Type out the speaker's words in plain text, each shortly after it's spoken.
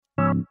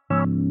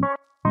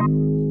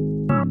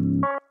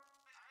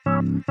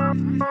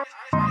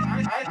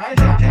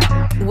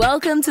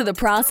Welcome to the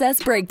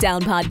Process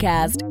Breakdown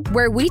Podcast,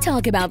 where we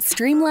talk about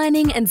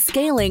streamlining and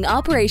scaling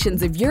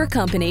operations of your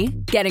company,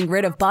 getting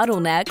rid of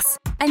bottlenecks,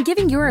 and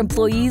giving your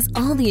employees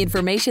all the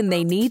information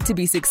they need to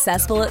be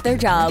successful at their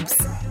jobs.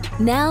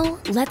 Now,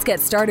 let's get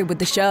started with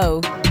the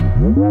show.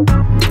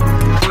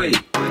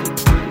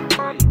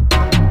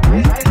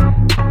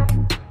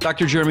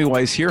 Dr. Jeremy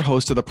Weiss here,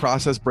 host of the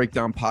Process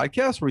Breakdown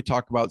Podcast, where we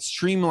talk about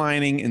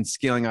streamlining and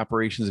scaling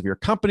operations of your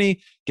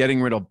company,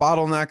 getting rid of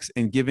bottlenecks,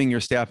 and giving your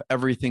staff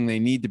everything they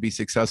need to be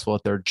successful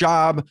at their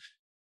job.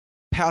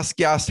 Past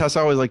guests,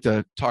 I always like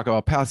to talk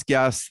about past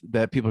guests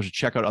that people should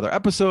check out other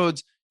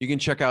episodes. You can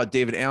check out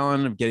David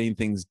Allen of Getting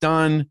Things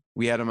Done.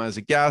 We had him as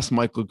a guest,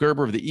 Michael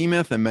Gerber of the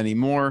E-Myth, and many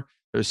more.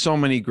 There's so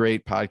many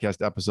great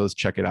podcast episodes.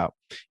 Check it out.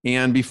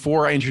 And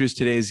before I introduce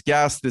today's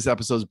guest, this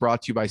episode is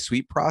brought to you by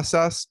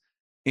SweetProcess.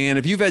 And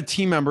if you've had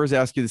team members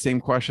ask you the same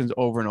questions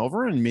over and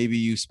over, and maybe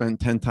you spent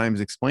 10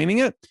 times explaining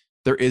it,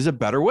 there is a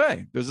better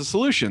way. There's a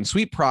solution.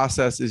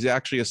 SweetProcess is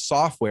actually a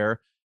software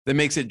that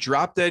makes it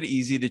drop dead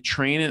easy to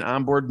train and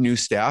onboard new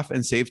staff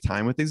and save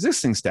time with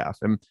existing staff.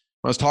 And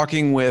I was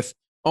talking with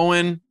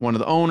Owen, one of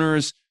the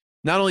owners.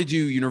 Not only do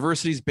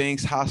universities,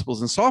 banks,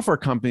 hospitals, and software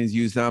companies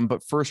use them,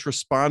 but first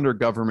responder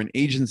government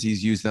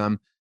agencies use them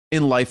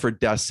in life or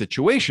death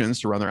situations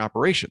to run their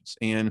operations.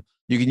 And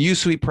you can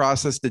use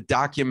SweetProcess to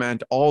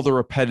document all the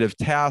repetitive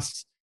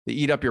tasks that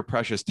eat up your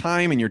precious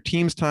time and your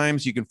team's time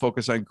so you can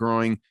focus on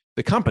growing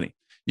the company.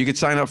 You can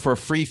sign up for a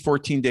free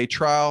 14-day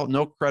trial.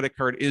 No credit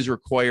card is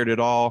required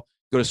at all.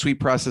 Go to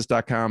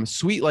sweetprocess.com,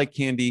 sweet like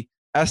candy,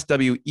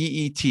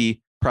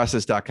 SWEET,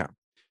 process.com.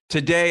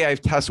 Today, I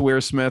have Tess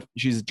Waresmith.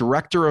 She's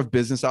Director of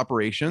Business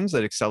Operations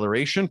at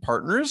Acceleration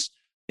Partners,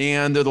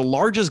 and they're the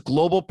largest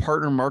global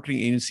partner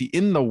marketing agency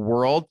in the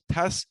world.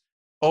 Tess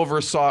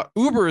oversaw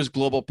Uber's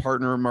global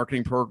partner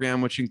marketing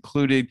program, which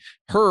included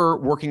her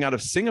working out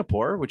of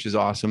Singapore, which is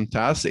awesome,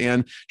 Tess.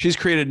 And she's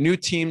created a new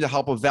team to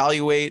help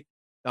evaluate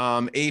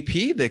AP,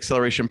 the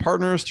Acceleration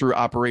Partners, through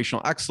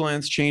operational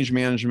excellence, change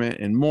management,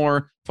 and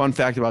more. Fun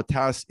fact about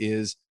Tess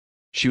is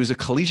she was a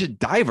collegiate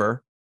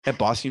diver at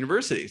Boston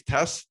University.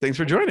 Tess, thanks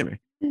for joining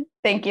me.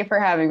 Thank you for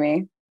having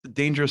me. It's a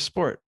dangerous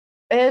sport.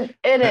 It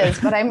is,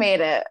 but I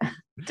made it.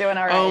 Doing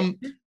all right.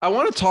 I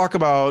want to talk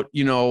about,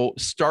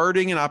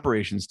 starting an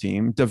operations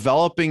team,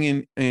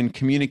 developing and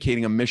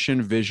communicating a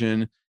mission,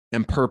 vision,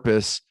 and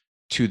purpose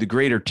to the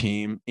greater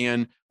team.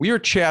 And we were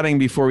chatting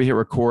before we hit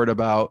record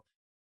about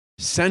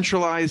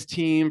centralized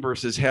team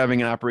versus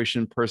having an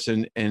operation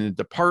person in a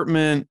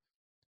department.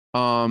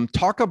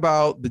 Talk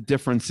about the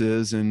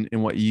differences in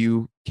what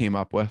you came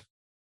up with.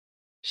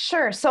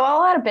 Sure. So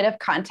I'll add a bit of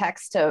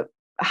context to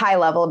high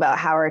level about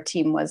how our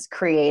team was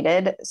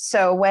created.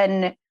 So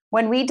when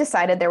we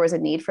decided there was a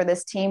need for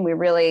this team, we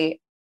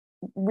really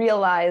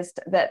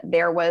realized that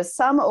there was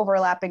some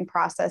overlapping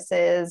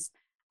processes,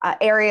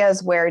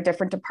 areas where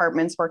different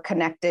departments were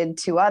connected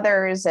to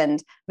others,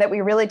 and that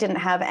we really didn't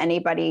have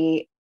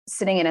anybody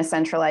sitting in a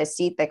centralized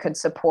seat that could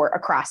support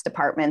across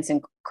departments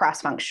and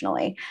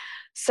cross-functionally.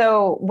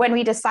 So when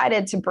we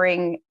decided to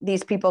bring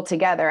these people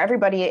together,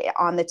 everybody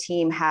on the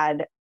team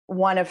had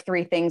one of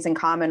three things in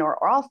common,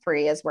 or all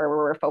three, is where we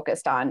were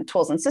focused on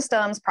tools and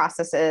systems,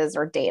 processes,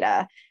 or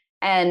data.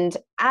 And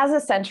as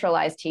a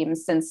centralized team,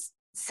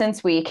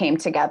 since we came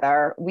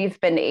together, we've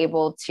been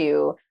able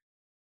to,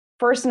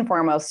 first and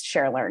foremost,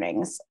 share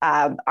learnings.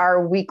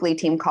 Our weekly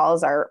team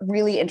calls are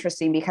really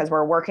interesting because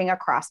we're working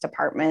across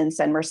departments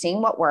and we're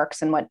seeing what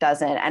works and what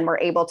doesn't, and we're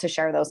able to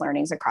share those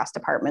learnings across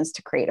departments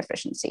to create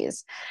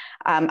efficiencies.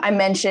 I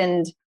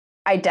mentioned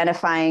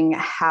identifying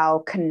how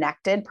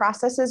connected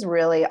processes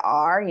really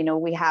are.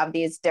 We have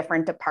these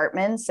different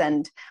departments,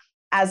 and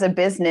as a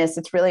business,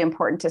 it's really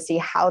important to see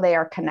how they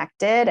are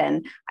connected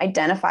and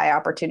identify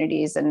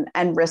opportunities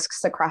and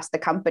risks across the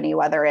company,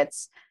 whether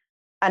it's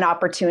an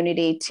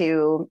opportunity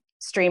to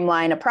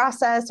streamline a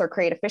process or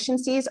create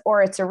efficiencies,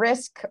 or it's a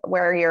risk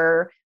where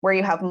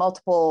you have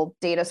multiple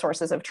data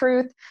sources of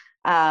truth.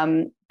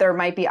 There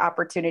might be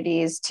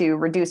opportunities to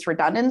reduce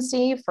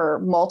redundancy for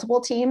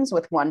multiple teams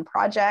with one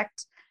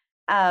project.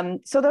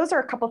 So those are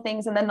a couple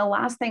things. And then the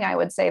last thing I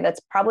would say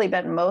that's probably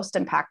been most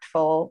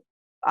impactful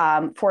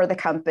for the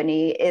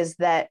company is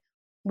that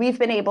we've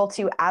been able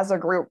to, as a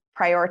group,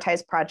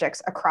 prioritize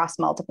projects across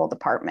multiple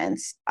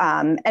departments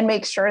and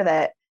make sure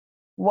that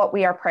what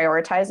we are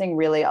prioritizing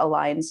really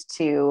aligns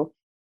to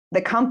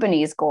the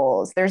company's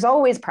goals. There's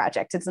always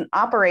projects. It's an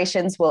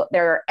operations.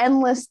 There are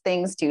endless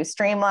things to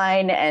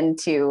streamline and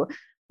to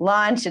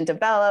launch and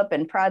develop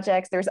and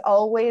projects. There's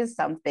always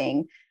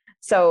something.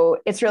 So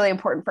it's really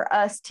important for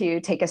us to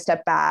take a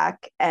step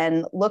back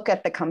and look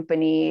at the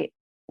company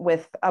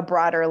with a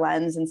broader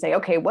lens and say,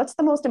 okay, what's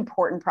the most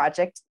important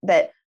project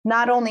that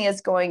not only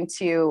is going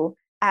to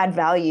add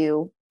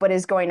value, but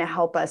is going to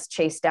help us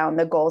chase down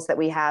the goals that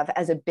we have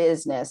as a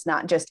business,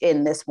 not just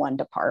in this one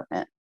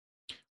department.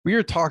 We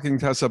were talking,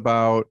 Tess,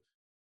 about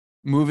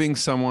moving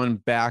someone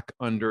back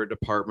under a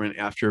department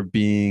after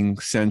being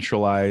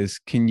centralized.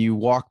 Can you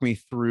walk me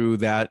through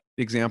that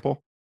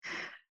example?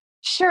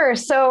 Sure.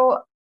 So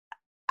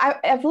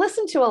I've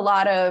listened to a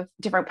lot of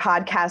different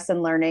podcasts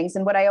and learnings,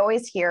 and what I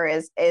always hear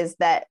is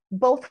that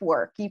both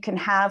work. You can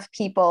have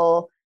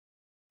people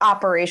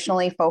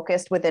operationally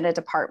focused within a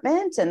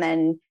department, and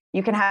then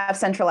you can have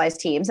centralized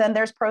teams, and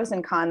there's pros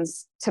and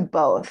cons to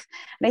both.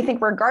 And I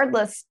think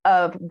regardless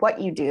of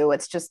what you do,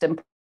 it's just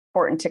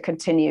important to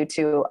continue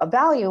to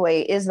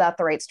evaluate, is that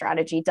the right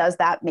strategy? Does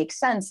that make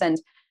sense? And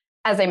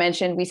as I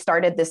mentioned, we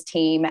started this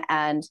team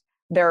and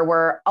there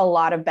were a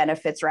lot of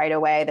benefits right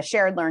away, the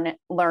shared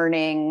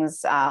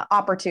learnings,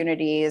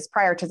 opportunities,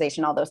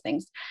 prioritization, all those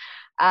things.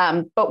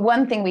 But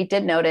one thing we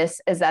did notice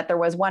is that there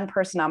was one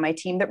person on my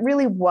team that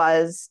really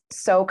was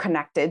so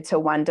connected to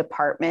one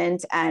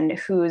department,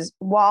 and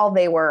while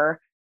they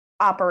were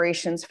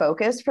operations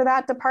focused for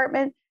that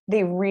department,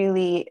 they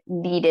really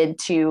needed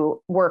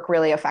to work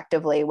really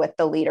effectively with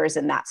the leaders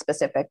in that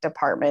specific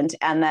department.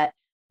 And that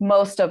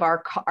most of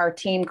our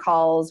team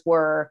calls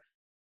were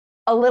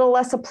a little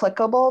less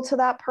applicable to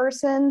that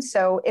person.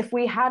 So if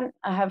we hadn't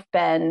have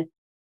been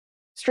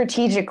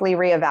strategically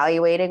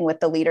reevaluating with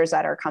the leaders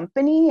at our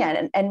company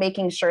and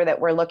making sure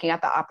that we're looking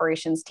at the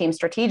operations team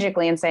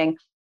strategically and saying,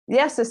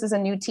 yes, this is a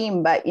new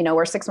team, but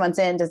we're 6 months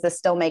in, does this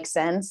still make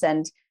sense?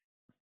 And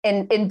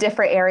in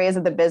different areas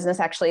of the business,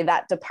 actually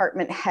that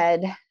department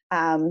head,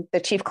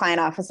 the chief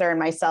client officer and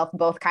myself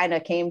both kind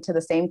of came to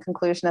the same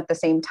conclusion at the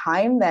same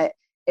time, that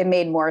it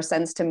made more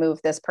sense to move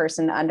this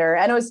person under,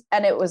 and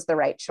it was the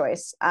right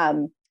choice.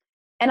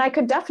 And I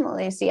could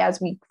definitely see, as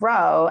we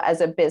grow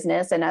as a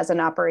business and as an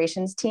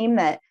operations team,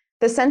 that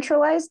the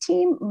centralized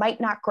team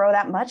might not grow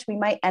that much. We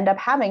might end up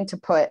having to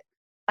put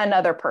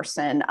another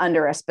person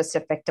under a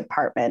specific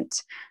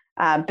department.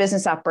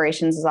 Business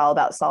operations is all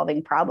about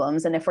solving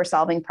problems. And if we're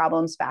solving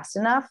problems fast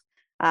enough,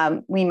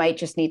 we might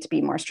just need to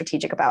be more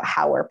strategic about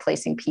how we're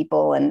placing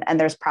people. And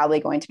there's probably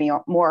going to be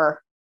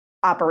more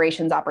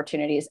operations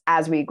opportunities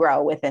as we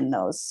grow within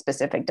those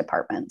specific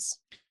departments.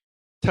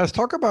 Tess,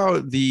 talk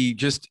about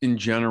just in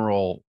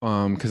general,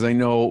 because I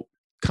know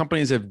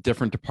companies have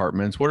different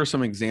departments. What are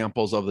some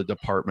examples of the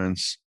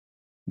departments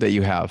that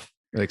you have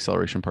at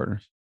Acceleration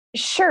Partners?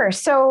 Sure.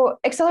 So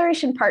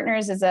Acceleration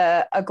Partners is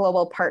a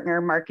global partner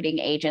marketing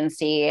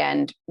agency,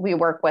 and we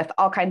work with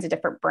all kinds of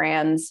different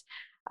brands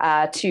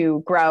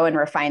to grow and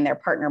refine their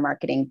partner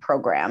marketing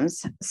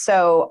programs.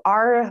 So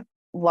our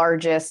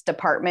largest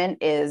department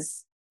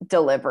is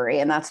delivery,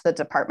 and that's the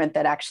department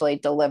that actually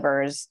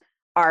delivers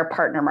our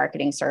partner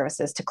marketing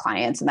services to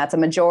clients. And that's a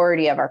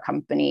majority of our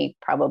company,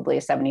 probably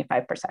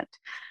 75%.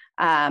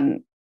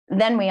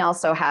 Then we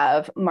also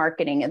have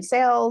marketing and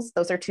sales.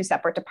 Those are two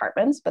separate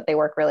departments, but they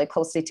work really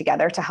closely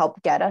together to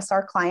help get us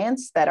our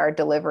clients that our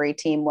delivery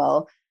team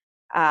will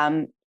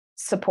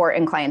support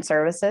in client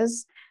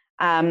services.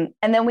 And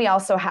then we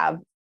also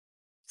have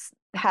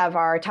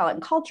our talent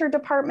and culture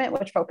department,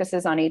 which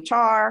focuses on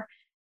HR,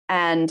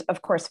 and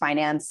of course,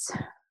 finance,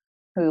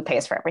 who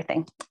pays for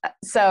everything.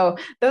 So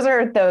those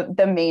are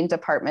the main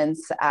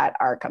departments at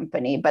our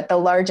company, but the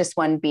largest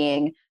one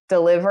being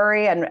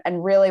delivery. And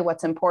really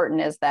what's important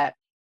is that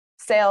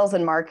sales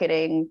and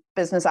marketing,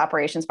 business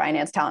operations,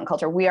 finance, talent,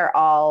 culture, we are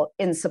all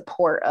in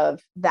support of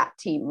that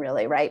team,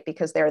 really, right?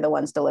 Because they're the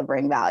ones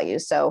delivering value.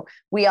 So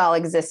we all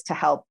exist to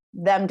help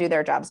them do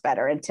their jobs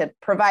better and to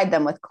provide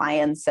them with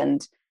clients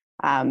and,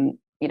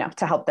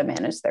 to help them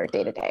manage their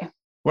day-to-day.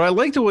 Well, I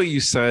liked what you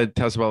said,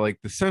 Tess, about like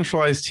the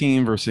centralized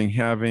team versus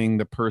having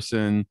the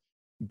person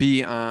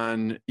be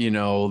on,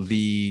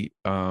 the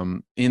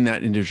in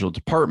that individual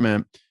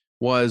department.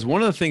 Was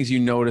one of the things you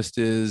noticed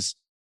is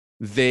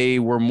they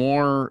were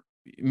more,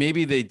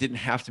 maybe they didn't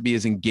have to be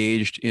as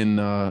engaged in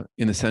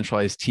the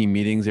centralized team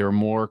meetings. They were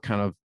more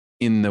kind of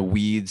in the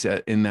weeds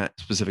in that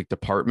specific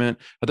department.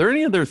 Are there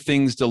any other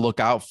things to look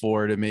out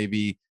for to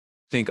maybe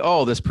think,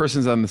 oh, this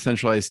person's on the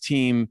centralized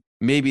team,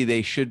 maybe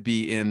they should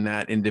be in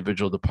that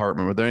individual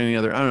department? Were there any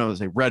other, I don't know,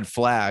 say red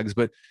flags,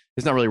 but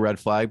it's not really a red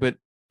flag, but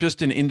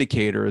just an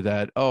indicator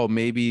that, oh,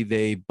 maybe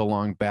they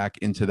belong back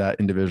into that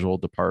individual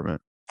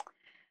department?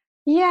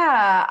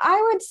 Yeah,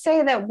 I would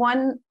say that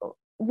one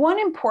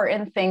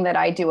important thing that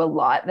I do a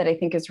lot that I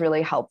think is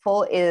really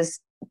helpful is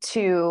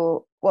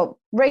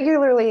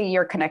regularly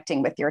you're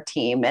connecting with your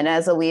team. And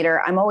as a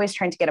leader, I'm always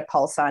trying to get a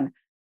pulse on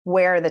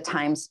where the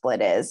time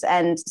split is.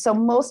 And so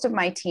most of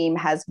my team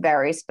has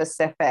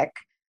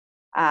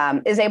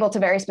is able to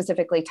very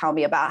specifically tell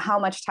me about how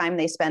much time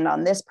they spend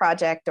on this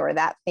project or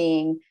that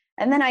thing.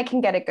 And then I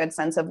can get a good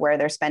sense of where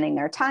they're spending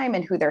their time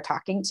and who they're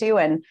talking to.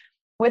 And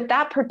with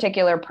that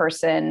particular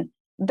person,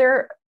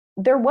 there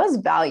was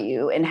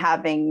value in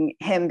having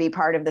him be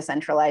part of the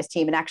centralized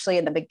team. And actually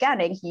in the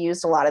beginning, he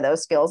used a lot of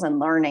those skills and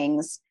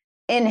learnings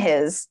in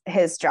his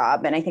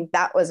job. And I think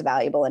that was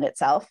valuable in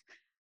itself.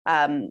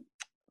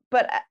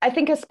 But I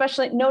think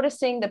especially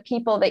noticing the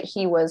people that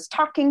he was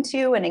talking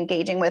to and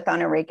engaging with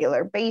on a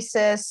regular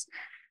basis,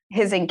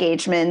 his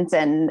engagement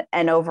and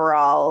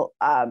overall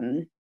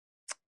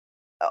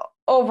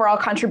overall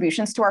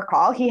contributions to our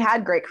call. He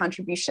had great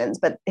contributions,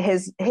 but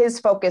his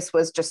focus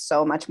was just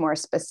so much more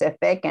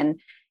specific. And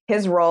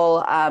his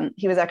role,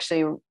 he was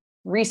actually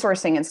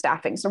resourcing and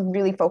staffing, so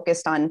really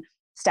focused on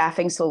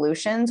staffing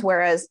solutions,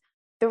 whereas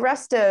the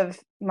rest of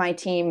my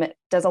team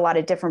does a lot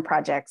of different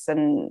projects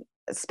and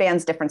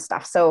spans different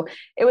stuff. So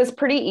it was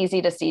pretty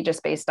easy to see,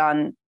 just based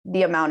on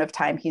the amount of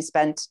time he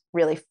spent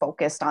really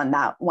focused on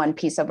that one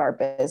piece of our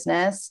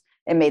business,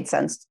 it made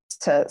sense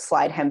to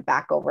slide him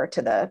back over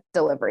to the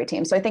delivery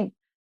team. So I think,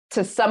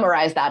 to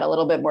summarize that a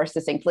little bit more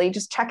succinctly,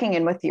 just checking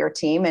in with your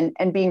team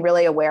and being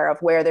really aware of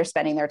where they're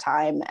spending their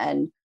time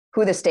and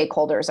who the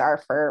stakeholders are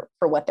for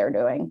what they're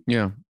doing.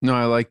 Yeah, no,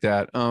 I like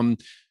that.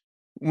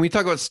 When we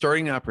talk about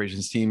starting an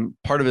operations team,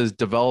 part of it is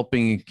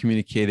developing and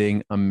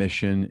communicating a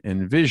mission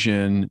and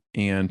vision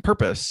and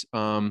purpose.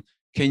 Can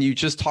you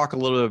just talk a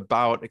little bit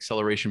about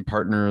Acceleration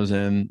Partners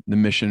and the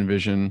mission,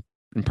 vision,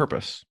 and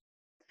purpose?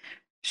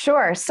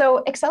 Sure.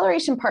 So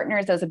Acceleration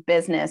Partners as a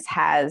business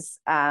has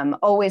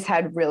always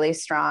had really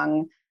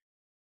strong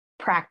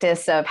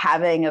practice of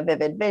having a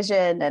vivid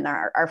vision. And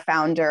our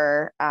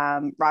founder,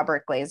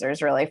 Robert Glazer,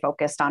 is really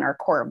focused on our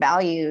core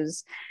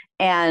values.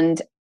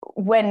 And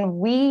when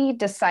we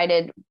just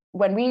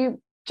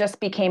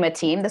became a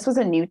team, this was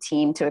a new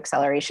team to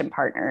Acceleration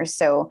Partners.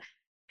 So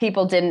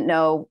people didn't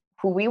know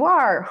who we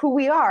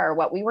are,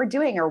 what we were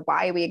doing, or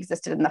why we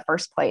existed in the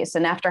first place.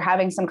 And after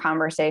having some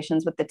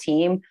conversations with the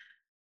team,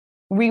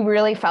 we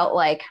really felt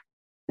like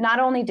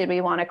not only did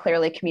we want to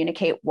clearly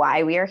communicate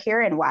why we are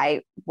here and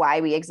why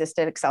we exist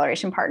at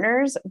Acceleration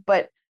Partners,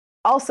 but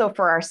also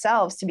for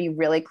ourselves to be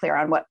really clear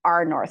on what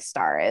our North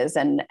Star is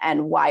and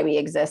why we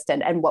exist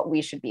and what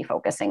we should be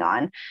focusing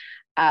on.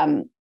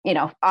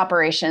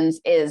 Operations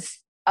is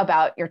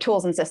about your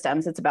tools and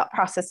systems. It's about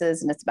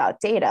processes and it's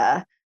about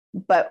data.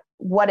 But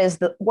what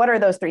are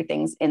those three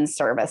things in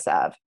service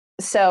of?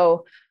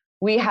 So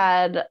we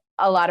had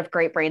a lot of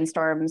great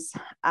brainstorms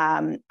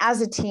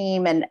as a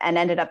team and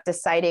ended up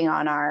deciding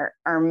on our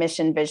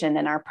mission, vision,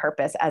 and our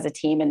purpose as a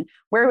team. And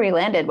where we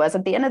landed was,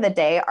 at the end of the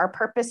day, our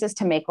purpose is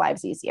to make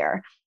lives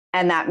easier.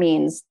 And that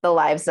means the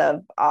lives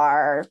of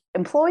our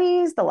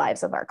employees, the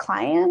lives of our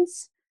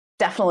clients,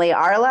 definitely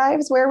our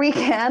lives, where we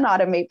can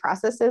automate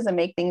processes and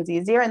make things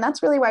easier. And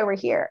that's really why we're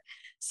here.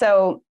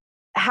 So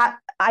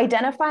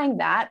identifying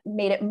that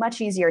made it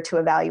much easier to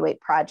evaluate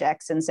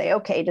projects and say,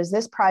 okay, does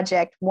this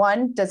project,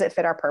 one, does it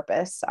fit our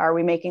purpose? Are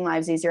we making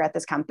lives easier at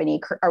this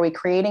company? Are we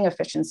creating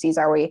efficiencies?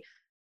 Are we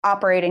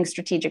operating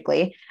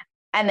strategically?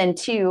 And then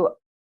two,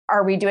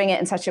 are we doing it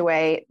in such a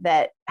way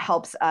that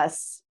helps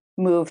us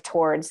move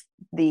towards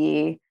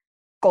the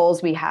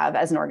goals we have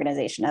as an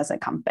organization, as a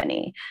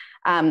company?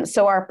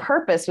 So our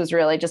purpose was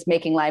really just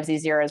making lives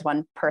easier, as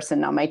one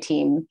person on my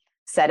team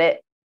said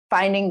it,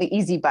 finding the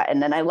easy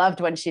button. And I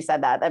loved when she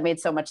said that. That made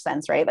so much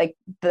sense, right? Like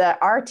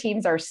our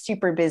teams are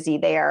super busy.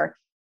 They are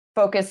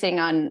focusing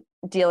on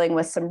dealing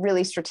with some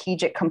really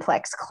strategic,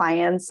 complex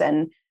clients.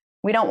 And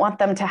we don't want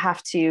them to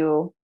have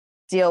to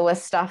deal with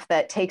stuff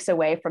that takes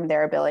away from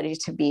their ability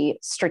to be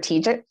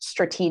strategic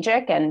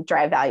and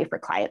drive value for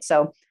clients.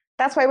 So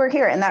that's why we're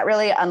here. And that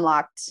really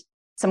unlocked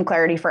some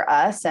clarity for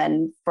us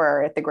and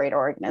for the greater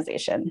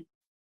organization.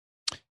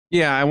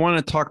 Yeah, I want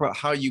to talk about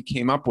how you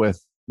came up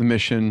with the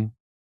mission,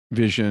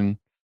 vision.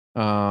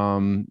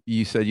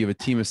 You said you have a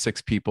team of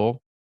 6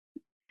 people.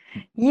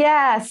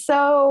 Yeah.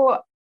 So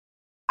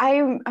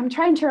I'm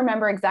trying to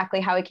remember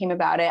exactly how it came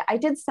about it. I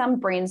did some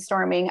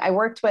brainstorming. I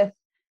worked with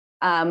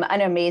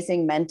an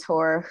amazing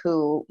mentor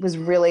who was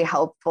really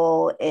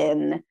helpful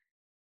in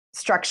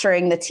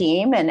structuring the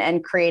team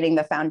and creating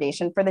the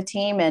foundation for the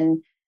team.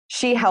 And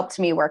she helped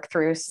me work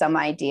through some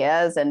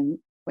ideas. And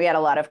we had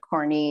a lot of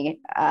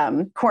corny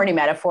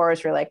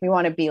metaphors. We're like, we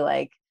want to be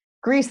like,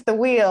 grease the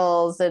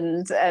wheels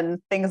and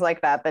things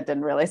like that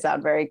didn't really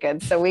sound very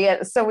good. So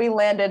we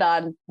landed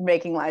on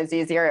making lives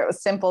easier. It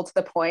was simple to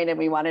the point, and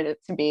we wanted it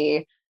to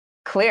be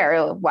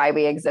clear why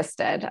we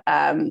existed.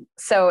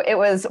 So it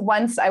was,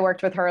 once I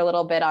worked with her a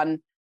little bit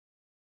on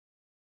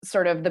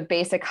sort of the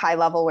basic high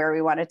level where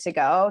we wanted to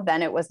go,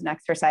 then it was an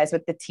exercise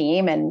with the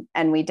team,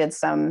 and we did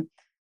some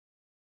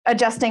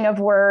adjusting of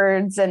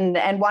words and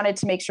wanted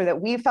to make sure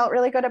that we felt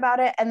really good about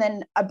it. And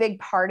then a big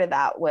part of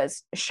that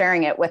was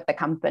sharing it with the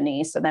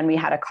company. So then we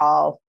had a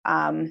call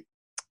on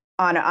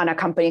a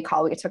company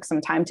call. We took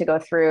some time to go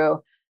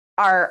through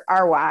our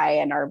why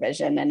and our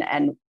vision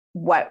and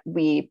what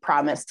we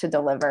promised to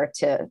deliver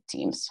to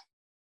teams.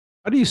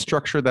 How do you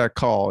structure that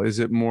call? Is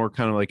it more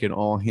kind of like an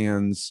all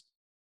hands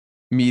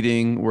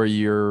meeting where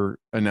you're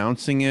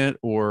announcing it,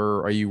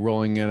 or are you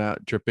rolling it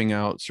out, dripping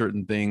out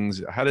certain things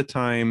ahead of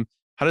time?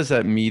 How does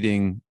that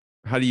meeting,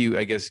 how do you,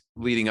 I guess,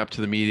 leading up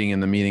to the meeting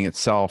and the meeting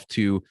itself,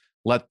 to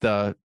let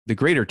the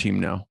greater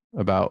team know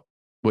about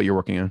what you're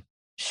working on?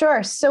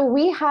 Sure. So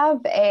we have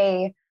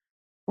a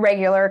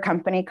regular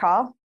company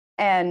call,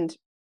 and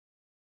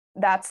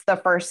that's the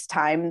first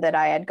time that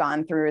I had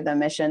gone through the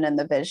mission and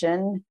the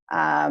vision.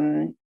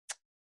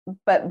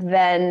 But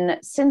then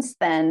since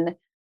then,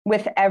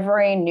 with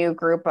every new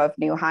group of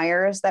new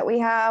hires that we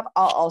have,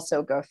 I'll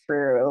also go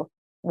through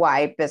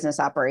why business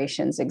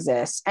operations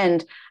exists.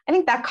 And I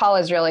think that call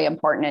is really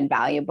important and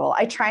valuable.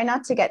 I try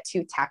not to get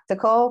too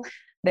tactical.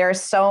 There are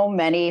so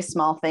many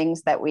small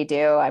things that we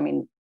do. I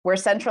mean, we're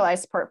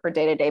centralized support for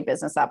day-to-day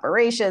business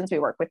operations. We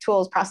work with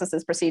tools,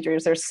 processes,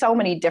 procedures. There's so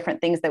many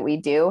different things that we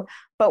do.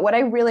 But what I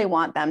really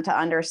want them to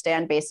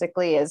understand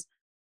basically is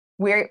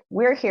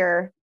we're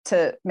here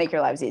to make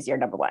your lives easier,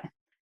 number one.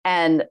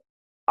 And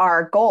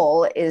our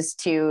goal is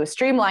to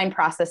streamline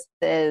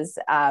processes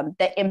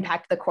that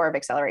impact the core of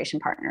Acceleration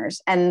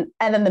Partners. And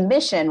then the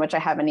mission, which I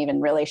haven't even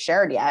really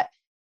shared yet,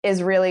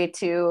 is really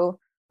to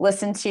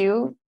listen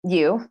to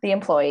you, the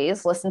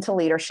employees, listen to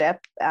leadership,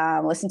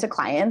 listen to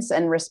clients,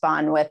 and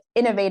respond with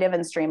innovative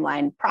and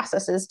streamlined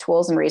processes,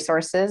 tools, and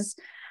resources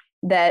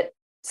that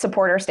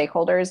support our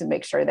stakeholders and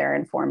make sure they're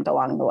informed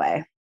along the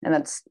way.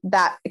 And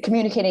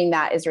communicating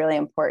that is really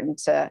important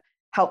to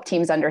help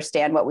teams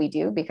understand what we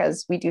do,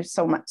 because we do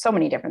so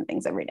many different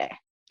things every day.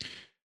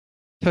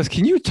 Tess,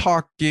 can you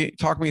talk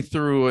me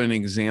through an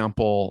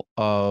example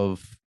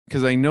of,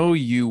 because I know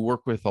you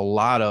work with a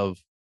lot of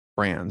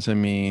brands. I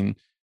mean,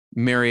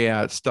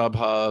 Marriott,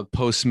 StubHub,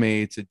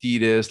 Postmates,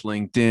 Adidas,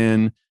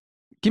 LinkedIn.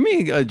 Give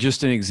me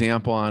just an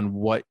example on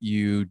what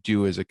you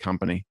do as a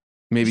company,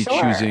 maybe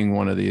choosing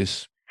one of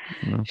these.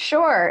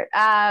 Sure.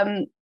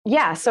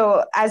 Yeah.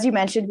 So as you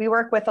mentioned, we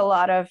work with a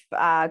lot of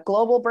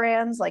global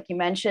brands, like you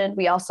mentioned.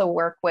 We also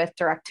work with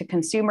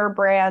direct-to-consumer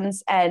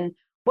brands. And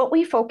what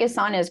we focus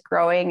on is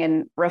growing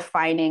and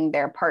refining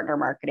their partner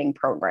marketing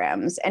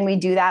programs. And we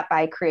do that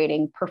by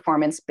creating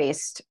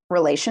performance-based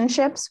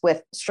relationships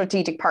with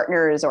strategic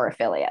partners or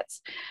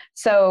affiliates.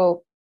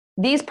 So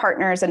these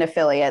partners and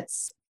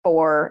affiliates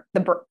for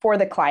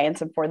the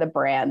clients and for the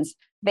brands,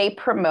 they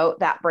promote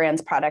that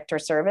brand's product or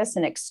service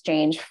in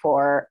exchange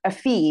for a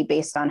fee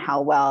based on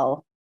how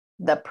well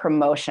the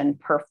promotion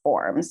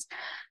performs.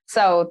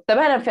 So the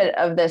benefit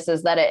of this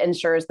is that it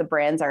ensures the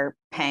brands are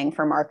paying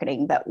for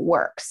marketing that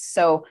works.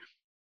 So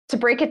to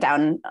break it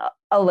down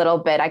a little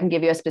bit, I can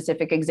give you a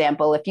specific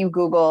example. If you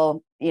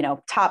Google,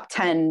 top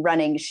 10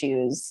 running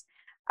shoes,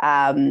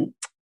 and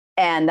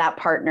that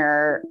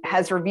partner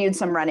has reviewed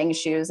some running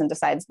shoes and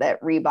decides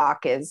that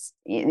Reebok is,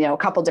 a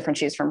couple different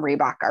shoes from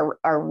Reebok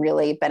are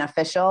really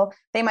beneficial,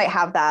 they might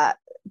have that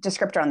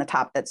descriptor on the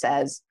top that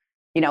says,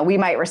 we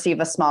might receive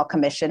a small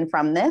commission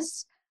from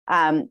this.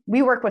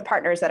 We work with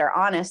partners that are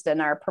honest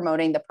and are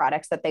promoting the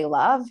products that they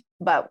love,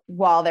 but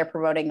while they're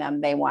promoting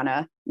them, they want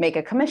to make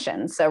a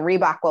commission. So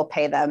Reebok will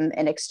pay them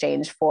in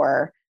exchange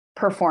for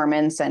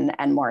performance and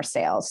more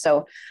sales.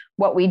 So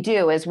what we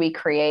do is we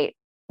create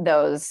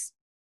those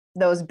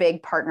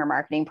big partner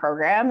marketing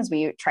programs.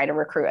 We try to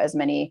recruit as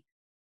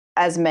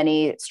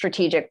many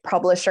strategic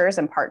publishers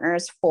and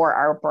partners for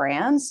our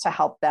brands to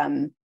help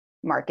them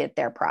market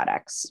their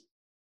products.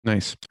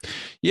 Nice.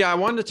 Yeah, I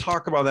wanted to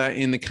talk about that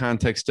in the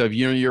context of,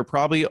 you're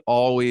probably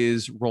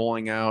always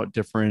rolling out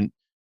different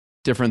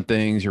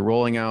things. You're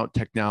rolling out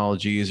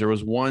technologies. There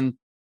was one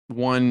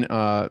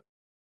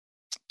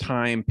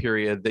time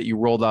period that you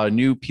rolled out a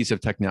new piece of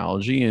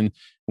technology. And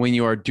when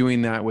you are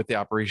doing that with the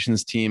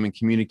operations team and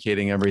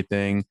communicating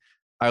everything,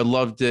 I would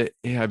love to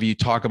have you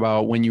talk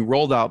about when you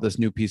rolled out this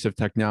new piece of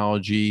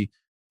technology,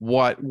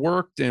 what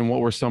worked and what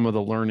were some of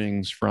the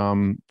learnings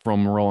from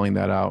rolling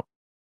that out?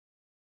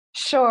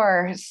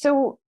 Sure.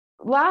 So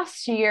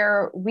last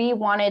year, we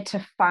wanted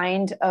to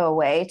find a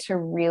way to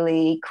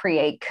really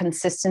create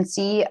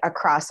consistency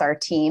across our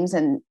teams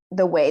and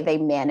the way they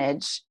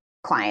manage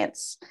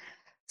clients.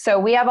 So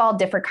we have all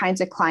different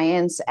kinds of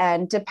clients,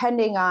 and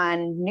depending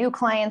on new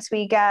clients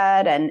we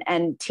get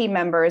and team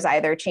members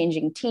either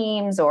changing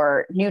teams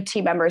or new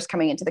team members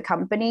coming into the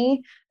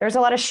company, there's a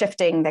lot of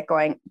shifting that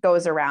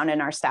goes around in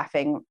our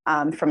staffing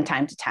from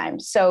time to time.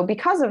 So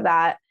because of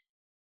that,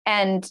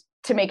 and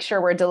to make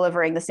sure we're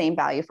delivering the same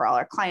value for all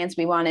our clients,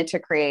 we wanted to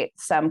create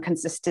some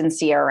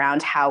consistency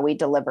around how we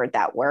delivered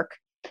that work.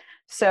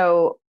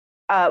 So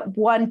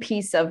one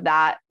piece of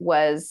that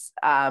was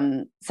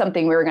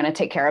something we were going to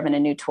take care of in a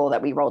new tool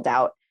that we rolled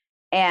out.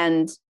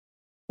 And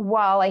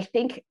while I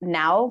think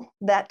now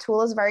that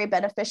tool is very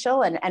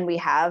beneficial and we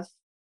have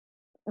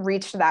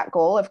reached that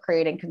goal of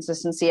creating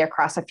consistency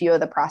across a few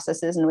of the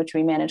processes in which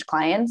we manage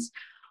clients,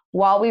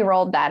 while we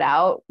rolled that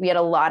out, we had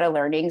a lot of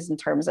learnings in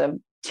terms of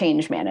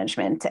change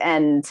management,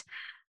 and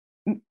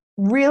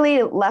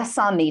really less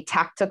on the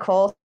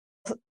technical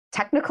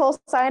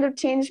side of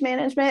change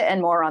management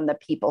and more on the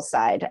people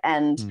side.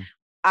 And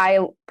I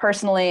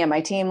personally and my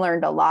team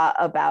learned a lot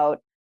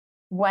about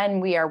when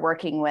we are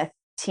working with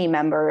team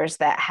members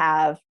that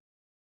have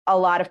a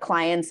lot of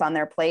clients on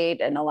their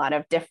plate and a lot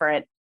of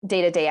different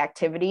day-to-day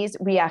activities,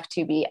 we have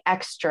to be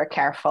extra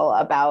careful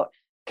about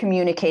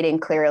communicating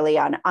clearly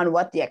on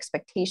what the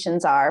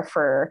expectations are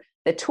for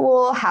the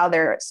tool, how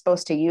they're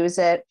supposed to use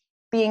it,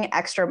 being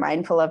extra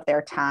mindful of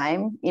their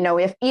time.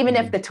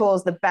 If the tool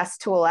is the best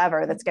tool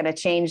ever that's going to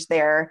change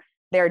their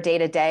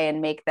day-to-day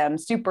and make them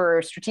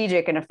super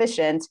strategic and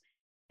efficient,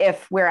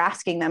 if we're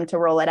asking them to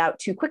roll it out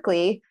too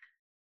quickly,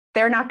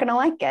 they're not going to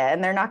like it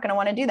and they're not going to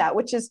want to do that,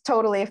 which is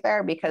totally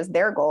fair because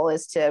their goal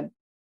is to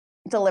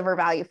deliver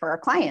value for our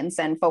clients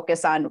and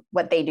focus on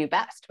what they do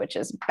best, which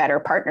is better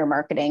partner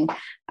marketing.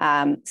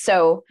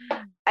 So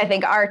I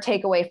think our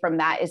takeaway from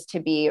that is to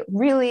be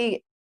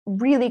really,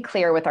 really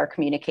clear with our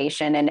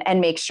communication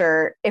and make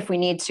sure if we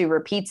need to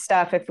repeat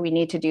stuff, if we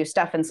need to do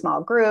stuff in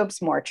small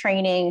groups, more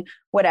training,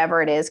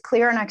 whatever it is,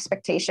 clear on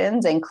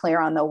expectations and clear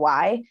on the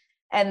why.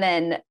 And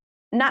then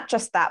not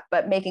just that,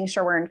 but making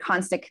sure we're in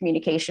constant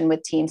communication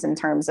with teams in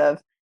terms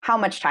of how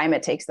much time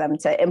it takes them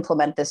to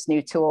implement this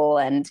new tool.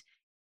 And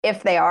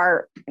if they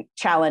are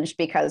challenged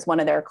because one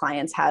of their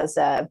clients has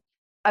a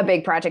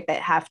big project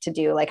that have to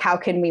do, like how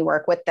can we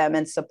work with them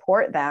and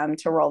support them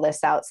to roll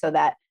this out so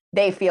that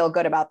they feel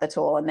good about the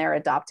tool and they're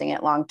adopting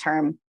it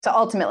long-term to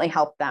ultimately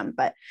help them.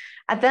 But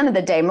at the end of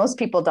the day, most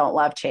people don't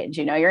love change.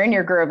 You know, you're in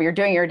your groove, you're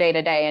doing your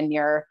day-to-day and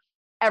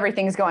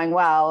everything's going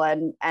well,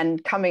 and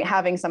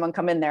having someone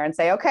come in there and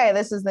say, okay,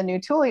 this is the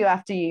new tool you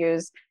have to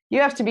use.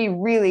 You have to be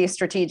really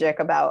strategic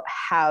about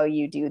how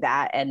you do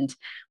that. And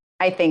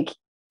I think,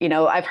 you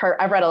know, I've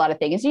read a lot of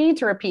things. You need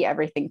to repeat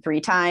everything 3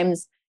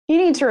 times. You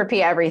need to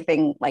repeat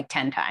everything like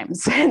 10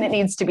 times, and it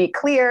needs to be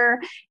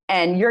clear.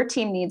 And your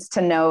team needs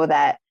to know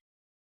that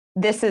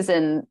this is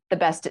in the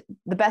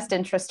best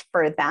interest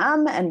for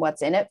them and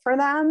what's in it for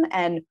them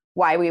and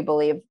why we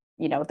believe,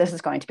 you know, this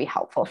is going to be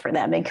helpful for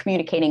them, and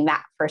communicating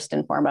that first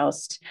and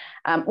foremost,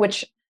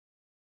 which,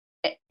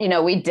 you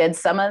know, we did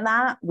some of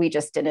that. We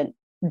just didn't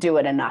do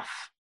it enough.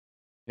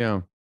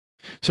 Yeah.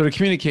 So to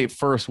communicate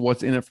first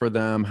what's in it for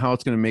them, how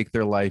it's going to make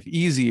their life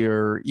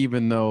easier,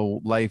 even though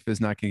life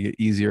is not going to get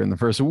easier in the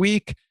first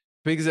week,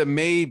 because it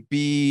may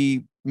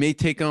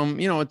take them,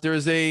 you know,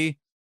 there's a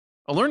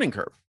learning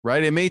curve,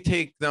 right? It may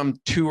take them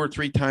 2 or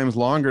 3 times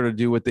longer to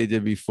do what they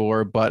did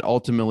before, but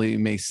ultimately it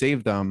may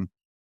save them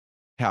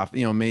half,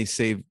 you know, may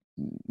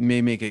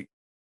make it,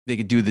 they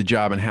could do the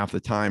job in half the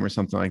time or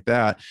something like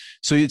that.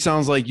 So it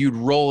sounds like you'd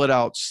roll it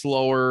out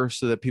slower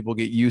so that people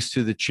get used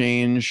to the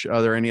change.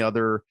 Are there any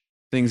other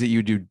things that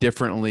you do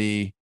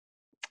differently?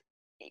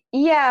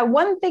 Yeah,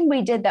 one thing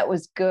we did that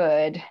was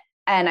good,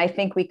 and I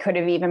think we could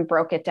have even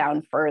broke it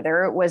down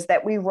further, was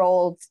that we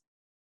rolled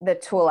the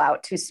tool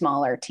out to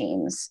smaller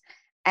teams.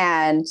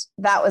 And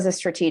that was a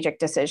strategic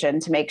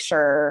decision to make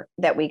sure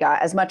that we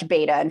got as much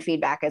beta and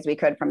feedback as we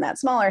could from that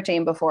smaller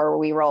team before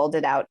we rolled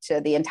it out to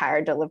the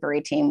entire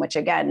delivery team, which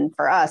again,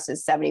 for us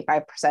is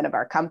 75% of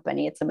our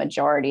company. It's a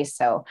majority.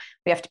 So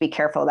we have to be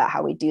careful about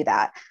how we do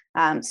that.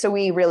 So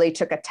we really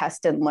took a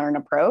test and learn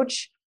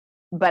approach.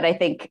 But I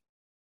think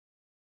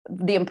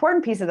the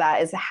important piece of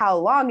that is how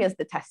long is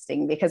the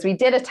testing? Because we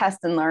did a test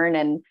and learn,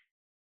 and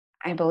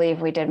I believe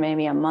we did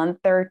maybe a month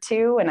or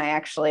 2. And I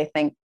actually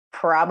think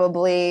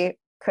probably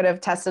could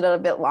have tested it a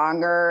bit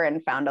longer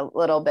and found a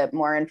little bit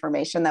more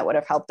information that would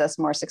have helped us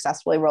more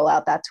successfully roll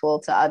out that tool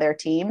to other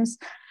teams.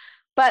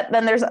 But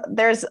then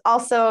there's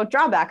also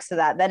drawbacks to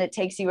that. Then it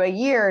takes you a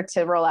year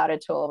to roll out a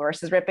tool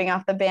versus ripping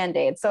off the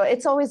Band-Aid. So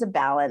it's always a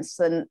balance.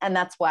 And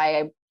that's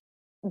why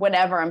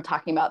whenever I'm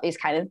talking about these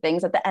kind of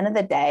things, at the end of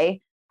the day,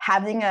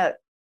 having a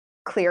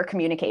clear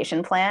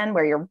communication plan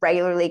where you're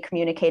regularly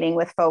communicating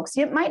with folks,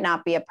 it might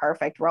not be a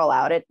perfect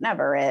rollout. It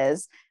never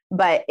is.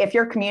 But if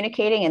you're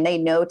communicating and they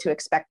know to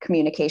expect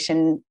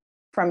communication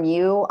from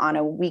you on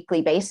a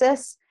weekly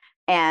basis,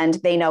 and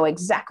they know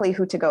exactly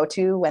who to go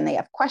to when they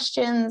have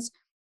questions,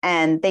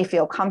 and they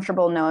feel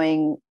comfortable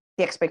knowing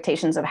the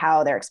expectations of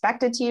how they're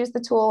expected to use the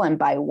tool and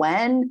by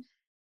when,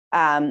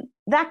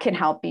 that can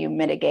help you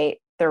mitigate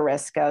the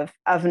risk of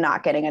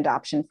not getting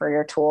adoption for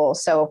your tool.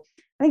 So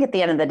I think at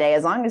the end of the day,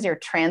 as long as you're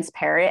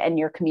transparent and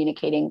you're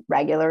communicating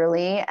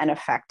regularly and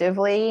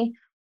effectively,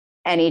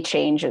 any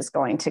change is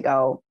going to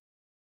go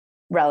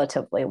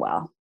relatively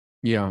well.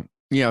 Yeah.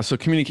 Yeah. So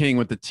communicating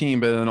with the team,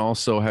 but then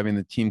also having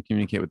the team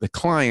communicate with the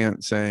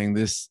client saying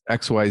this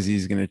XYZ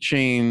is going to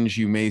change.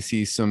 You may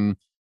see some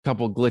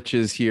couple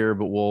glitches here,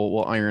 but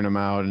we'll iron them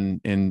out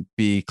and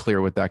be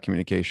clear with that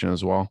communication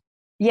as well.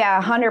 Yeah,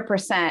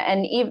 100%.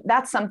 And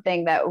that's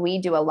something that we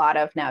do a lot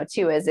of now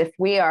too, is if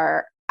we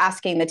are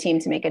asking the team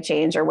to make a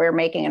change or we're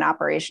making an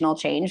operational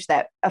change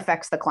that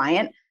affects the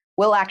client,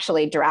 we'll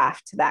actually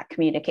draft that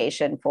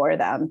communication for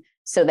them.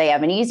 So they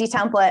have an easy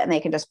template and they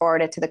can just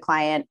forward it to the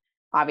client.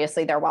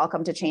 Obviously, they're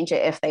welcome to change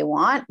it if they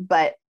want,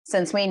 but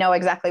since we know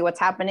exactly what's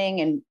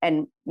happening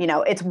and you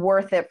know, it's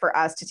worth it for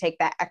us to take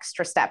that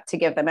extra step to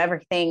give them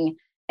everything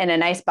in a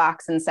nice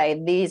box and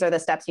say, these are the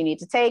steps you need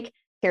to take.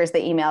 Here's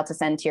the email to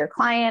send to your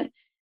client.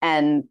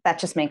 And that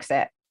just makes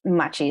it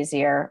much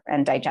easier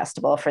and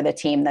digestible for the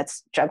team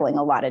that's juggling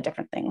a lot of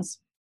different things.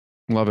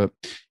 Love it.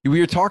 We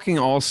were talking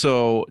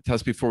also,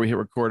 Tess, before we hit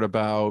record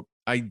about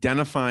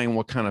identifying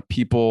what kind of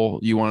people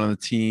you want on the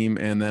team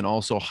and then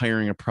also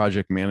hiring a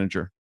project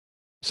manager.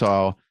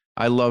 So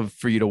I love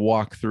for you to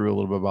walk through a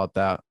little bit about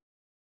that.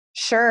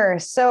 Sure.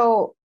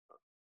 So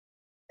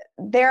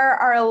there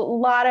are a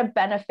lot of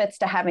benefits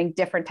to having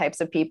different types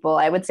of people.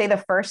 I would say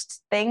the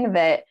first thing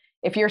that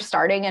if you're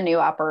starting a new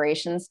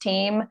operations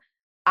team,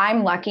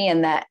 I'm lucky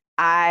in that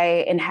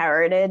I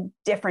inherited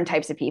different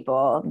types of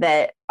people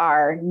that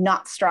are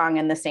not strong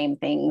in the same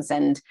things.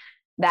 And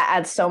that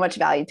adds so much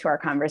value to our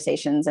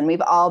conversations, and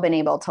we've all been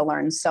able to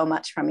learn so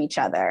much from each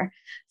other.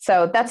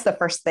 So that's the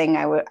first thing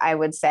I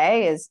would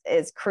say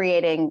is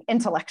creating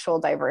intellectual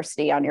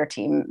diversity on your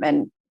team,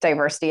 and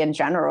diversity in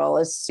general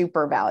is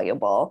super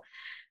valuable.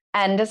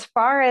 And as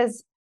far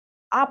as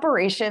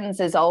operations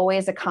is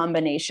always a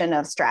combination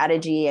of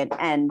strategy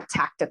and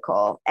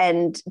tactical,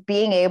 and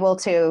being able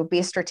to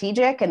be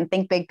strategic and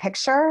think big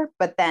picture,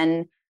 but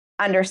then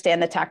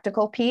understand the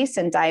tactical piece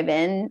and dive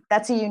in.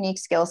 That's a unique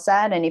skill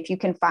set. And if you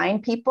can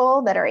find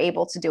people that are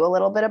able to do a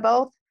little bit of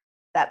both,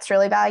 that's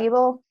really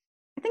valuable.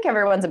 I think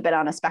everyone's a bit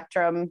on a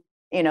spectrum.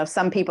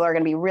 Some people are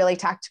going to be really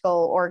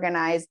tactical,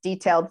 organized,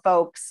 detailed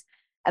folks,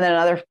 and then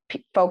other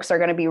folks are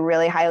going to be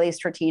really highly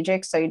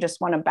strategic. So you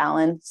just want to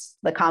balance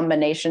the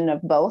combination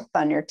of both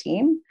on your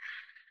team.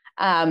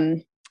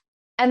 And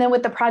then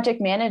with the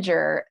project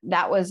manager,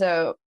 that was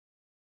a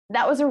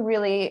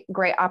really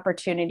great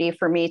opportunity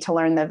for me to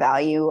learn the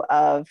value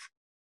of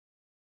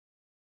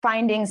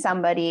finding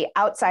somebody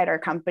outside our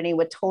company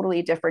with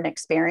totally different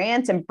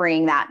experience and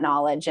bringing that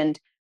knowledge. And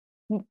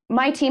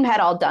my team had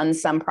all done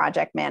some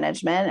project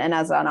management. And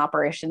as an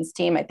operations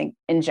team, I think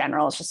in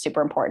general, it's just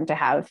super important to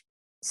have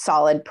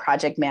solid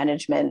project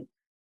management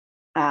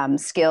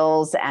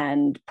skills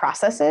and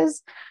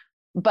processes.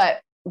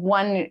 But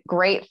one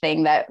great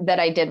thing that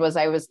I did was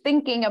I was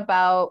thinking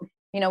about,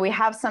 we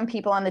have some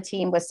people on the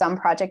team with some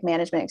project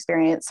management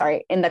experience,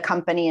 in the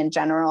company in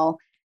general,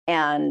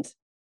 and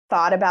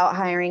thought about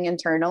hiring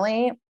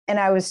internally. And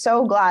I was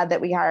so glad that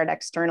we hired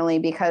externally,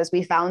 because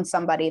we found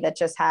somebody that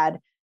just had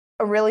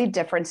a really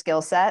different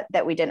skill set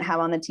that we didn't have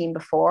on the team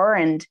before,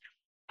 and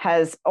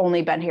has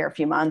only been here a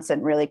few months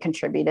and really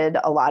contributed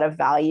a lot of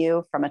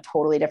value from a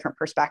totally different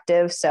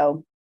perspective.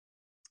 So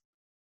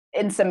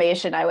in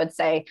summation, I would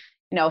say,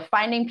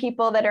 finding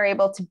people that are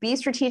able to be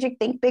strategic,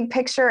 think big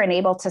picture, and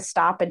able to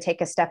stop and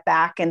take a step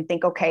back and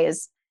think, okay,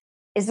 is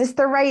this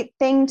the right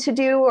thing to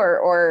do?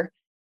 Or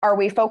are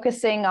we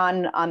focusing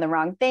on the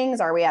wrong things?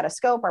 Are we out of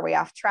scope? Are we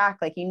off track?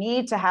 Like, you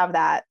need to have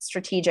that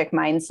strategic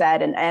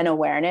mindset and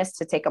awareness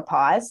to take a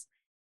pause.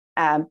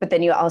 But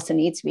then you also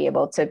need to be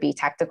able to be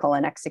tactical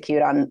and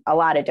execute on a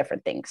lot of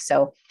different things.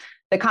 So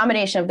the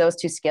combination of those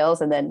two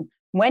skills, and then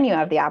when you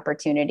have the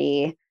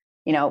opportunity,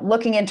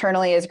 looking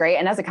internally is great.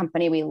 And as a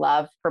company, we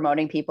love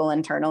promoting people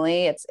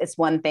internally. It's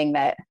one thing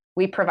that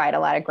we provide a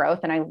lot of growth,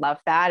 and I love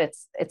that.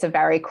 It's a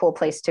very cool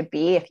place to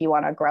be if you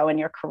want to grow in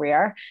your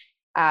career.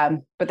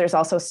 But there's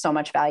also so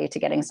much value to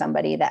getting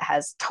somebody that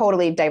has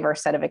totally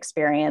diverse set of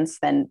experience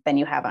than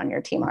you have on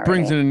your team already.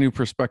 Brings in a new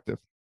perspective.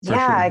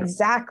 Yeah, sure.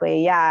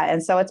 Exactly. Yeah.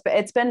 And so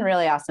it's been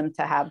really awesome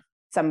to have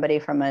somebody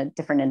from a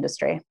different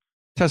industry.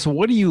 Tessa,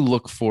 what do you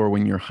look for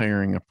when you're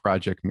hiring a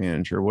project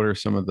manager? What are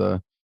some of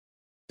the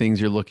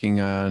things you're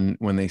looking on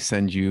when they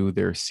send you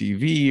their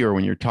CV, or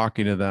when you're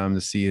talking to them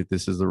to see if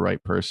this is the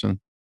right person?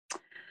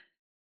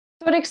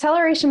 So at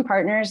Acceleration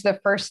Partners, the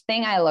first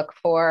thing I look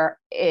for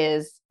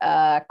is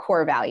a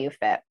core value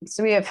fit.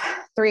 So we have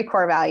 3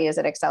 core values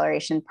at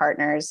Acceleration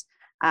Partners: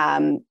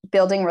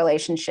 building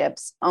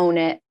relationships, own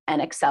it,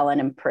 and excel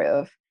and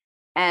improve.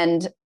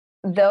 And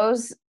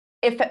those,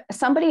 if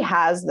somebody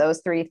has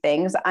those 3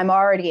 things, I'm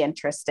already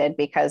interested,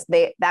 because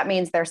that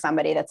means they're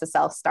somebody that's a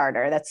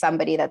self-starter. That's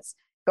somebody that's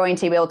going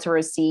to be able to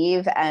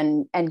receive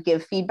and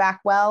give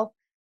feedback well,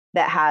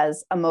 that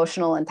has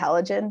emotional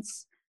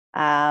intelligence,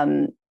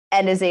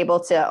 and is able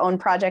to own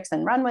projects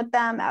and run with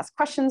them, ask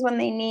questions when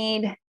they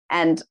need,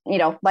 and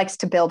likes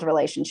to build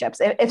relationships.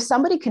 If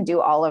somebody can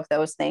do all of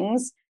those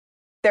things,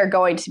 they're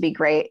going to be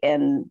great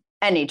in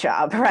any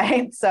job,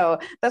 right? So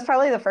that's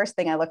probably the first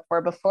thing I look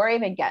for before I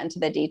even get into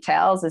the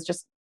details, is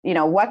just,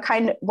 what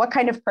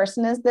kind of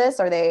person is this?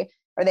 Are they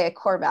a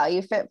core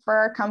value fit for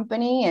our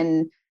company?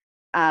 And,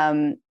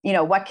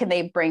 what can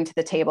they bring to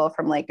the table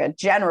from like a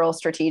general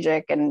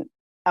strategic and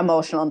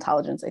emotional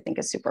intelligence, I think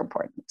is super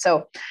important.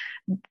 So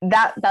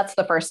that's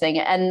the first thing.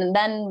 And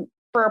then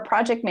for a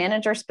project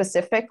manager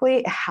specifically,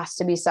 it has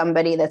to be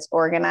somebody that's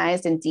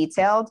organized and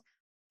detailed.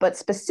 But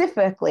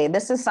specifically,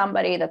 this is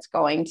somebody that's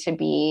going to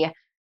be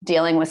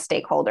dealing with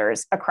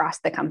stakeholders across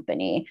the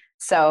company.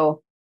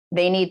 So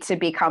they need to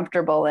be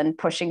comfortable in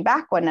pushing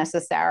back when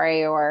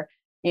necessary, or,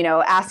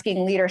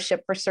 asking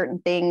leadership for certain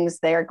things.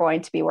 They're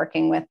going to be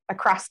working with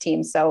across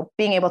teams. So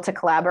being able to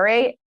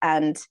collaborate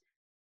and,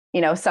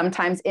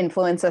 sometimes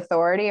influence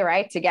authority,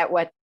 right, to get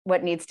what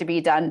needs to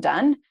be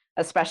done,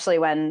 especially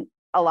when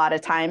a lot of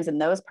times in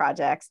those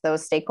projects,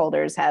 those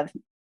stakeholders have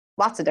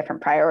lots of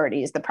different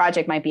priorities. The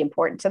project might be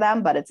important to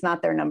them, but it's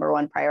not their number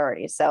one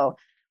priority. So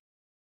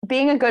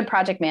being a good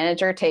project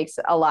manager takes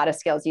a lot of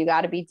skills. You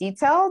got to be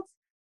detailed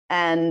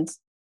and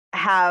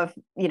have,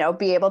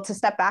 be able to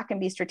step back and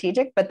be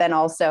strategic, but then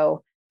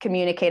also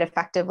communicate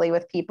effectively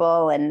with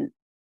people. And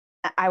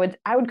I would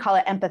call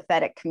it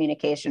empathetic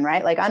communication,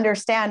 right? Like,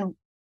 understand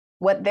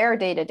what their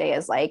day-to-day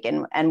is like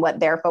and what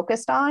they're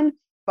focused on,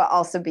 but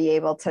also be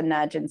able to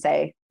nudge and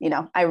say,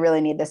 I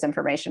really need this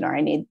information, or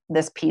I need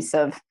this piece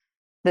of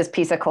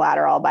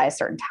collateral by a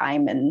certain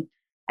time,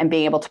 and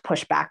being able to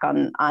push back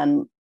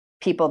on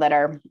people that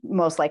are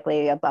most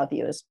likely above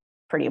you is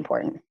pretty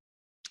important.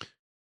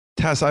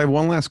 Tess, I have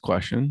one last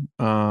question.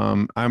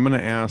 I'm going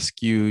to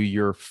ask you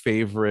your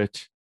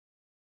favorite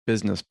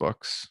business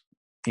books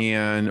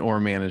or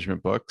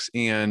management books.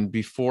 And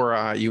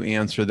before you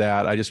answer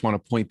that, I just want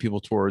to point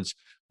people towards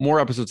more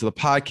episodes of the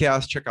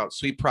podcast. Check out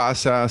Sweet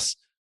Process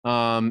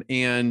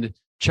and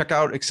check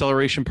out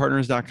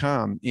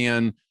accelerationpartners.com.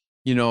 And,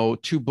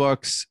 2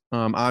 books,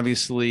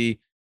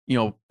 obviously,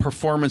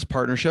 Performance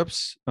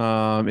Partnerships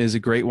is a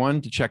great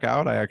one to check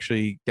out. I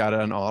actually got it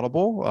on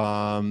Audible,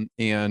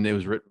 and it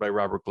was written by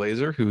Robert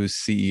Glazer, who is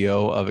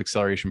CEO of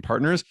Acceleration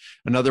Partners.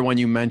 Another one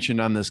you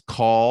mentioned on this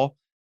call,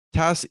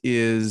 Tess,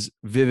 is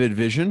Vivid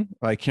Vision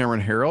by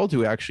Cameron Herold,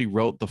 who actually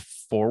wrote the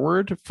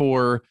foreword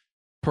for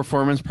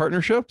Performance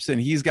Partnerships.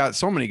 And he's got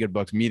so many good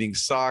books,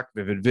 Meetings Suck,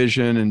 Vivid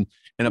Vision, and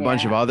a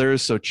bunch of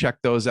others. So check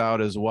those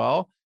out as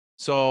well.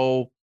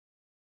 So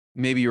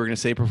maybe you were going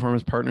to say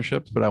Performance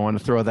Partnerships, but I want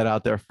to throw that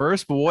out there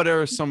first. But what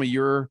are some of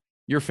your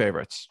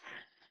favorites?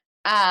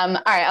 All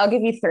right, I'll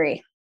give you 3.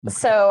 Okay.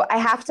 So I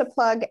have to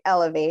plug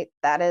Elevate.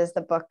 That is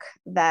the book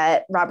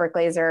that Robert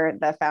Glazer,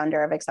 the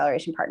founder of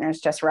Acceleration Partners,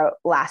 just wrote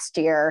last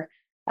year.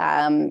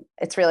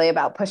 It's really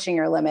about pushing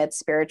your limits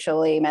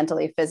spiritually,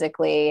 mentally,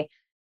 physically,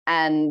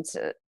 and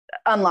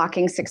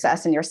unlocking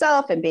success in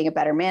yourself and being a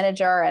better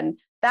manager. And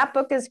that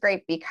book is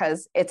great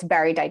because it's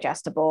very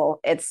digestible.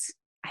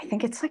 I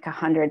think it's like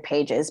 100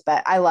 pages,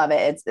 but I love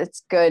it.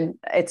 It's good.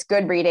 It's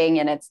good reading,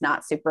 and it's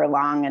not super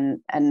long.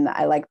 And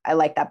I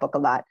like that book a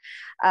lot.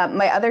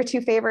 My other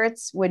 2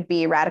 favorites would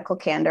be Radical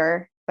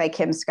Candor by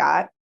Kim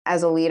Scott.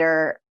 As a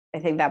leader, I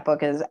think that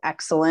book is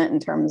excellent in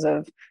terms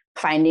of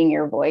finding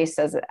your voice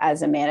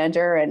as a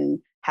manager and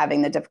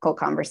having the difficult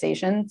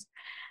conversations.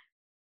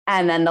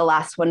 And then the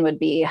last one would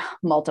be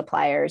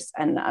Multipliers.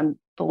 And I'm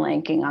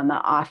blanking on the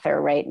author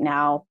right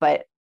now,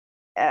 but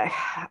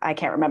I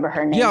can't remember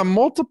her name. Yeah,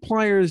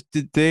 Multipliers.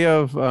 Did they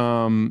have?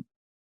 I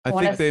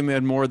think they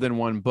made more than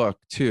one book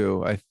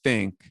too. I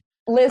think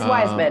Liz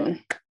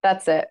Wiseman.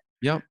 That's it.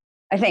 Yep.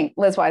 I think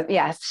Liz Wiseman.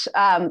 Yes,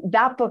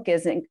 that book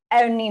isn't.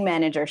 Any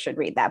manager should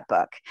read that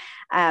book.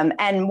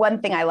 And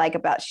one thing I like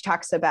she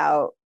talks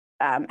about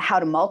how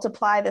to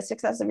multiply the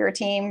success of your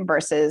team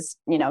versus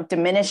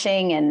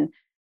diminishing, and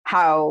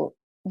how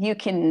you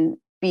can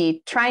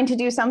be trying to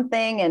do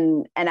something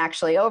and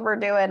actually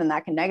overdo it, and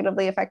that can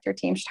negatively affect your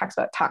team. She talks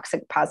about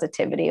toxic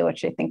positivity,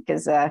 which I think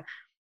is a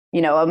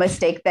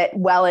mistake that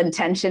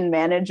well-intentioned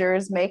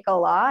managers make a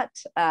lot.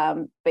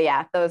 But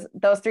yeah,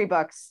 those 3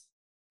 books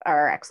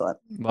are excellent.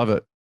 Love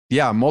it.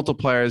 Yeah,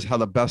 Multipliers: How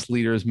the Best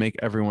Leaders Make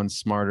Everyone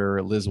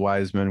Smarter. Liz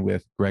Wiseman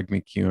with Greg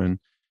McKeown.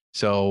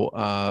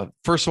 So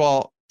first of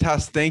all,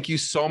 Tess, thank you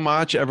so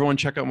much. Everyone,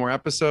 check out more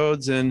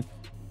episodes, and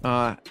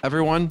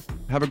everyone,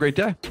 have a great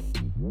day.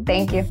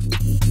 Thank you.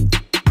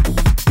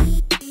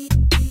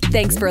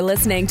 Thanks for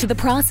listening to the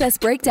Process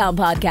Breakdown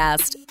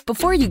Podcast.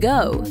 Before you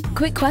go,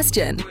 quick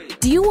question.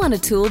 Do you want a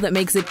tool that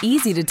makes it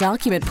easy to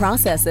document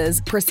processes,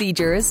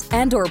 procedures,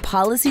 and/or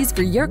policies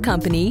for your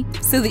company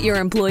so that your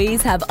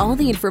employees have all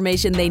the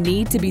information they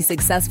need to be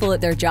successful at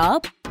their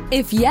job?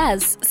 If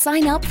yes,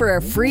 sign up for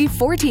a free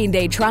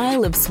 14-day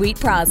trial of Sweet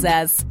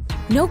Process.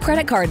 No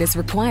credit card is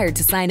required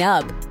to sign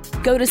up.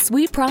 Go to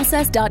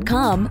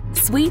sweetprocess.com,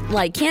 sweet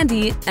like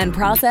candy, and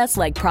process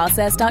like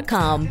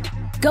process.com.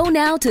 Go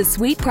now to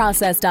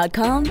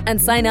sweetprocess.com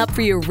and sign up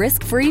for your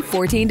risk-free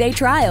 14-day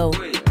trial.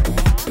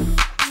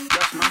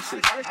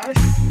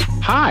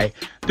 Hi,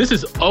 this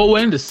is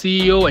Owen, the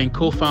CEO and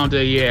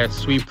co-founder here at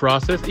Sweet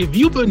Process. If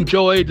you've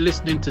enjoyed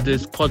listening to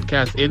this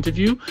podcast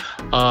interview,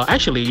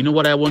 actually, you know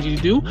what I want you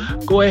to do?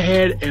 Go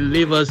ahead and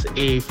leave us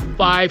a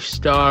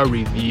 5-star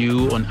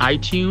review on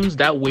iTunes.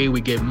 That way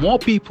we get more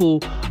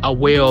people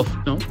aware of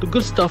the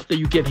good stuff that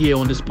you get here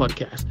on this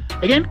podcast.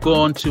 Again, go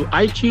on to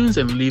iTunes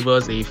and leave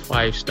us a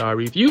 5-star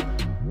review.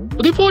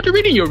 Looking forward to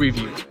reading your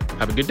review.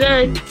 Have a good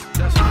day.